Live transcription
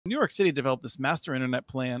New York City developed this master internet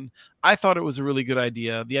plan. I thought it was a really good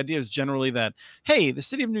idea. The idea is generally that, hey, the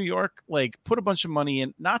city of New York, like, put a bunch of money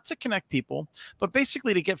in, not to connect people, but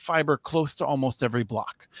basically to get fiber close to almost every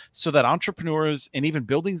block, so that entrepreneurs and even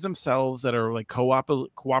buildings themselves that are like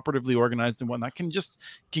cooperatively organized and whatnot can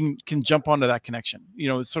jump onto that connection. You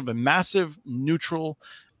know, it's sort of a massive neutral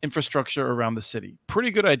infrastructure around the city. Pretty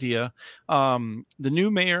good idea. The new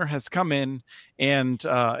mayor has come in, and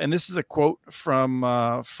this is a quote from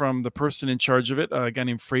the person in charge of it, a guy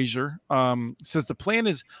named Fraser. Says the plan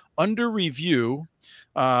is under review,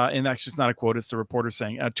 and actually it's not a quote, it's the reporter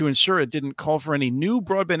saying, to ensure it didn't call for any new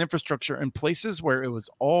broadband infrastructure in places where it was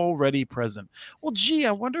already present. Well, gee,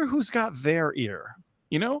 I wonder who's got their ear.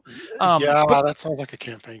 You know, yeah, that sounds like a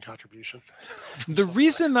campaign contribution. The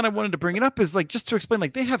reason that I wanted to bring it up is, like, just to explain,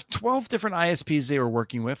 like, they have 12 different ISPs they were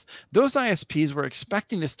working with. Those ISPs were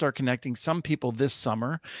expecting to start connecting some people this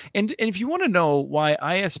summer. And if you want to know why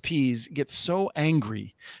ISPs get so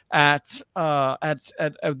angry at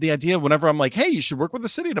the idea, whenever I'm like, hey, you should work with the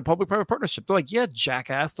city in a public-private partnership, they're like, yeah,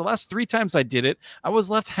 jackass. The last 3 times I did it, I was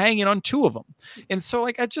left hanging on 2 of them. And so,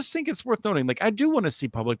 like, I just think it's worth noting, like, I do want to see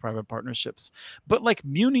public-private partnerships, but, like,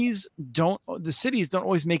 munis the cities don't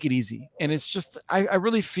always make it easy. And it's just, I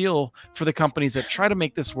really feel for the companies that try to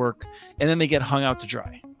make this work and then they get hung out to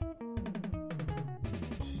dry.